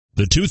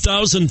The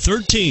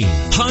 2013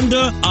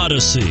 Honda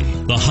Odyssey.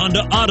 The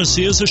Honda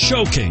Odyssey is a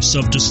showcase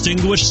of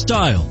distinguished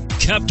style,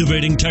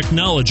 captivating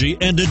technology,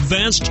 and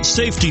advanced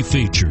safety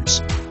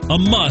features. A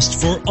must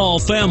for all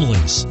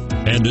families,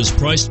 and is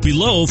priced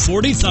below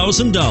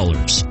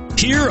 $40,000.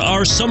 Here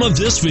are some of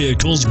this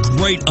vehicle's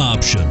great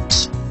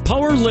options: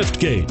 power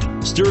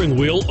liftgate, steering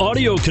wheel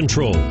audio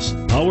controls,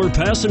 power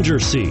passenger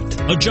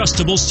seat,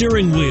 adjustable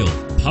steering wheel,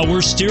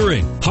 power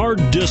steering, hard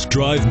disk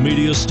drive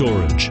media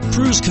storage,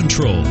 cruise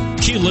control,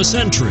 keyless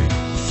entry,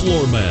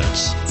 floor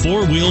mats,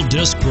 four-wheel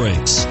disc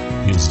brakes.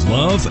 Is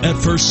love at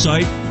first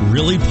sight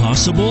really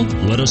possible?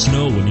 Let us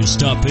know when you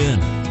stop in.